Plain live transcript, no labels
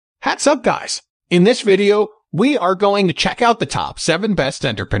What's up, guys? In this video, we are going to check out the top 7 best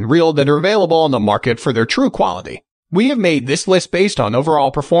Centerpin reel that are available on the market for their true quality. We have made this list based on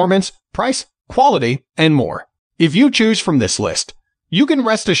overall performance, price, quality, and more. If you choose from this list, you can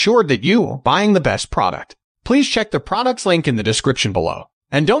rest assured that you are buying the best product. Please check the products link in the description below.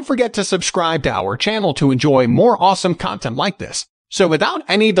 And don't forget to subscribe to our channel to enjoy more awesome content like this. So without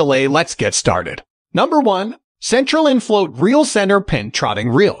any delay, let's get started. Number 1. Centrelin Float Reel Centerpin Trotting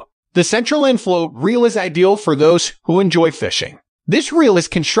Reel. The Centrelin Float Reel is ideal for those who enjoy fishing. This reel is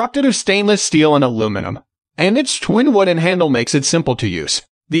constructed of stainless steel and aluminum, and its twin wooden handle makes it simple to use.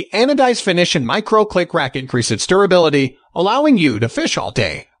 The anodized finish and micro-click rack increase its durability, allowing you to fish all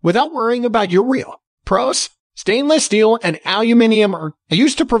day without worrying about your reel. Pros: stainless steel and aluminum are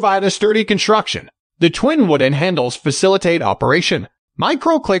used to provide a sturdy construction. The twin wooden handles facilitate operation.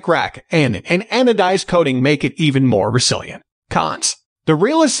 Micro-click rack and an anodized coating make it even more resilient. Cons: the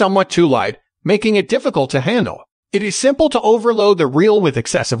reel is somewhat too light, making it difficult to handle. It is simple to overload the reel with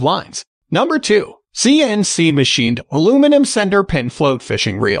excessive lines. Number 2. CNC Machined Aluminum Centerpin Float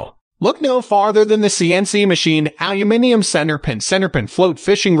Fishing Reel. Look no farther than the CNC Machined Aluminum Centerpin Float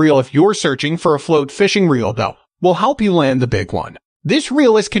Fishing Reel if you're searching for a float fishing reel that will help you land the big one. This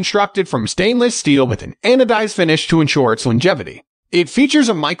reel is constructed from stainless steel with an anodized finish to ensure its longevity. It features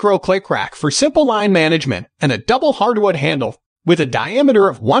a micro-click rack for simple line management and a double hardwood handle with a diameter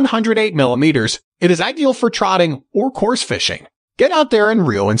of 108 millimeters. It is ideal for trotting or coarse fishing. Get out there and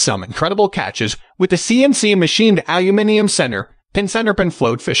reel in some incredible catches with the CNC Machined Aluminum Centerpin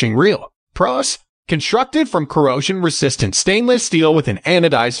Float Fishing Reel. Pros: constructed from corrosion-resistant stainless steel with an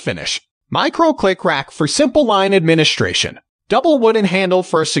anodized finish. Micro-click rack for simple line administration. Double wooden handle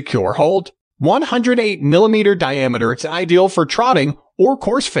for a secure hold. 108 millimeter diameter. It's ideal for trotting or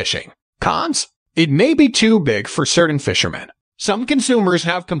coarse fishing. Cons: it may be too big for certain fishermen. Some consumers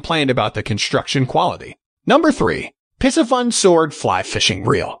have complained about the construction quality. Number 3. Piscifun Sword Fly Fishing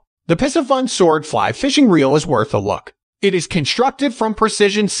Reel. The Piscifun Sword Fly Fishing Reel is worth a look. It is constructed from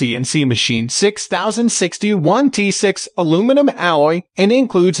precision CNC machined 6061 T6 aluminum alloy and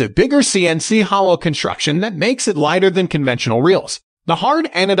includes a bigger CNC hollow construction that makes it lighter than conventional reels. The hard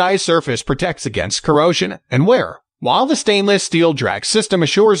anodized surface protects against corrosion and wear, while the stainless steel drag system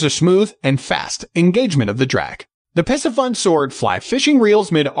assures a smooth and fast engagement of the drag. The Piscifun Sword Fly Fishing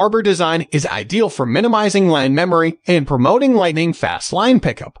Reel's mid-arbor design is ideal for minimizing line memory and promoting lightning-fast line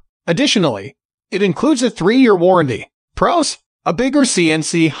pickup. Additionally, it includes a 3-year warranty. Pros: a bigger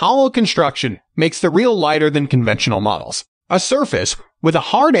CNC hollow construction makes the reel lighter than conventional models. A surface with a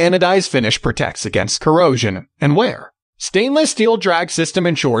hard anodized finish protects against corrosion and wear. Stainless steel drag system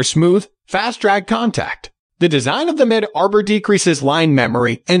ensures smooth, fast drag contact. The design of the mid-arbor decreases line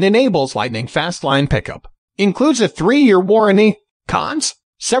memory and enables lightning-fast line pickup. Includes a 3-year warranty. Cons: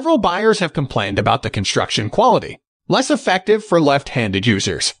 several buyers have complained about the construction quality. Less effective for left-handed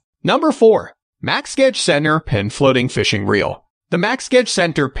users. Number 4. MaxGedge Centerpin Floating Fishing Reel. The MaxGedge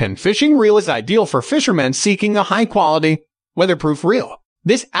Centerpin Fishing Reel is ideal for fishermen seeking a high-quality, weatherproof reel.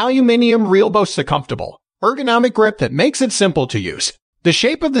 This aluminum reel boasts a comfortable, ergonomic grip that makes it simple to use. The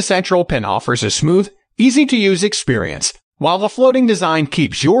shape of the central pin offers a smooth, easy-to-use experience, while the floating design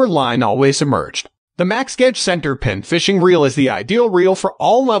keeps your line always submerged. The MaxGedge Centerpin Fishing Reel is the ideal reel for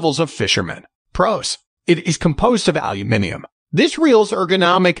all levels of fishermen. Pros: it is composed of aluminum. This reel's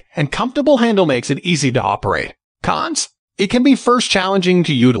ergonomic and comfortable handle makes it easy to operate. Cons: it can be first challenging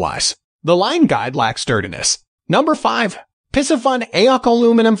to utilize. The line guide lacks sturdiness. Number 5. Piscifun AOC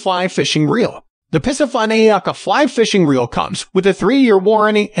Aluminum Fly Fishing Reel. The Piscifun AOC Fly Fishing Reel comes with a 3-year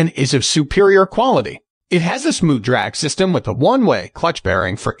warranty and is of superior quality. It has a smooth drag system with a one-way clutch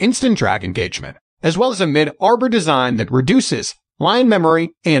bearing for instant drag engagement, as well as a mid-arbor design that reduces line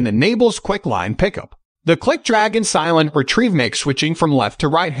memory and enables quick line pickup. The click drag and silent retrieve make switching from left to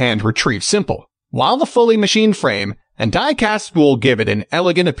right hand retrieve simple, while the fully machined frame and die-cast spool give it an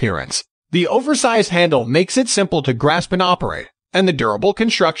elegant appearance. The oversized handle makes it simple to grasp and operate, and the durable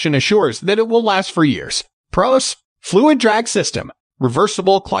construction assures that it will last for years. Pros: fluid drag system,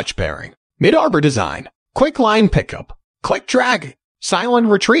 reversible clutch bearing, mid-arbor design, quick line pickup, click drag, silent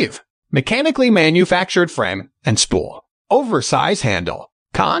retrieve, mechanically manufactured frame and spool, oversized handle.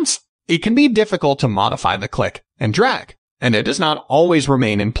 Cons: it can be difficult to modify the click and drag, and it does not always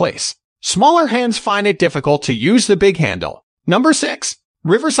remain in place. Smaller hands find it difficult to use the big handle. Number 6.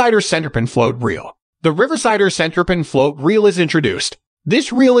 Riversider Centerpin Float Reel. The Riversider Centerpin Float Reel is introduced.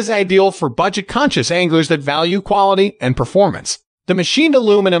 This reel is ideal for budget-conscious anglers that value quality and performance. The machined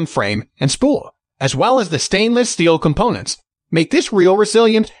aluminum frame and spool, as well as the stainless steel components, make this reel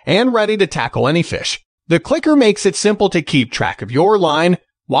resilient and ready to tackle any fish. The clicker makes it simple to keep track of your line,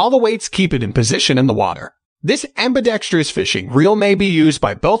 while the weights keep it in position in the water. This ambidextrous fishing reel may be used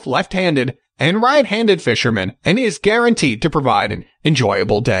by both left-handed and right-handed fishermen and is guaranteed to provide an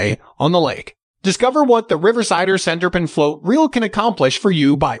enjoyable day on the lake. Discover what the Riversider Centerpin float reel can accomplish for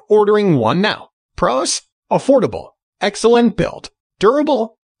you by ordering one now. Pros: affordable, excellent build,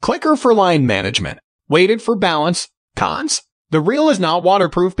 durable, clicker for line management, weighted for balance. Cons: the reel is not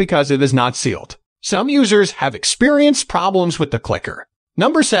waterproof because it is not sealed. Some users have experienced problems with the clicker.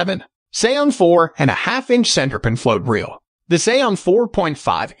 Number 7. Seon 4.5-inch Centerpin float reel. The Seon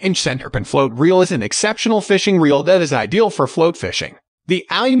 4.5-inch Centerpin float reel is an exceptional fishing reel that is ideal for float fishing. The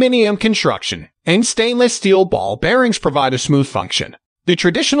aluminum construction and stainless steel ball bearings provide a smooth function. The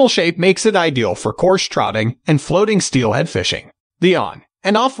traditional shape makes it ideal for coarse trotting and floating steelhead fishing. The on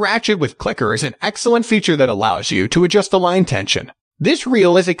and off ratchet with clicker is an excellent feature that allows you to adjust the line tension. This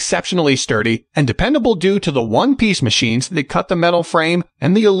reel is exceptionally sturdy and dependable due to the one-piece machines that cut the metal frame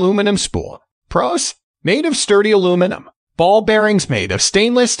and the aluminum spool. Pros: made of sturdy aluminum. Ball bearings made of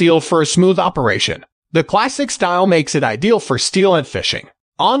stainless steel for a smooth operation. The classic style makes it ideal for steelhead fishing.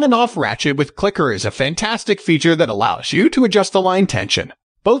 On and off ratchet with clicker is a fantastic feature that allows you to adjust the line tension.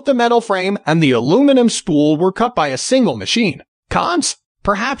 Both the metal frame and the aluminum spool were cut by a single machine. Cons: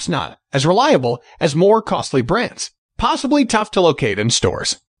 perhaps not as reliable as more costly brands. Possibly tough to locate in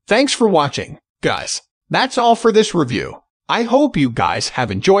stores. Thanks for watching, guys. That's all for this review. I hope you guys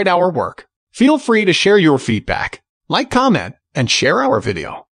have enjoyed our work. Feel free to share your feedback, like, comment, and share our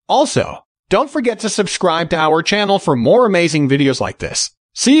video. Also, don't forget to subscribe to our channel for more amazing videos like this.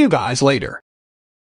 See you guys later.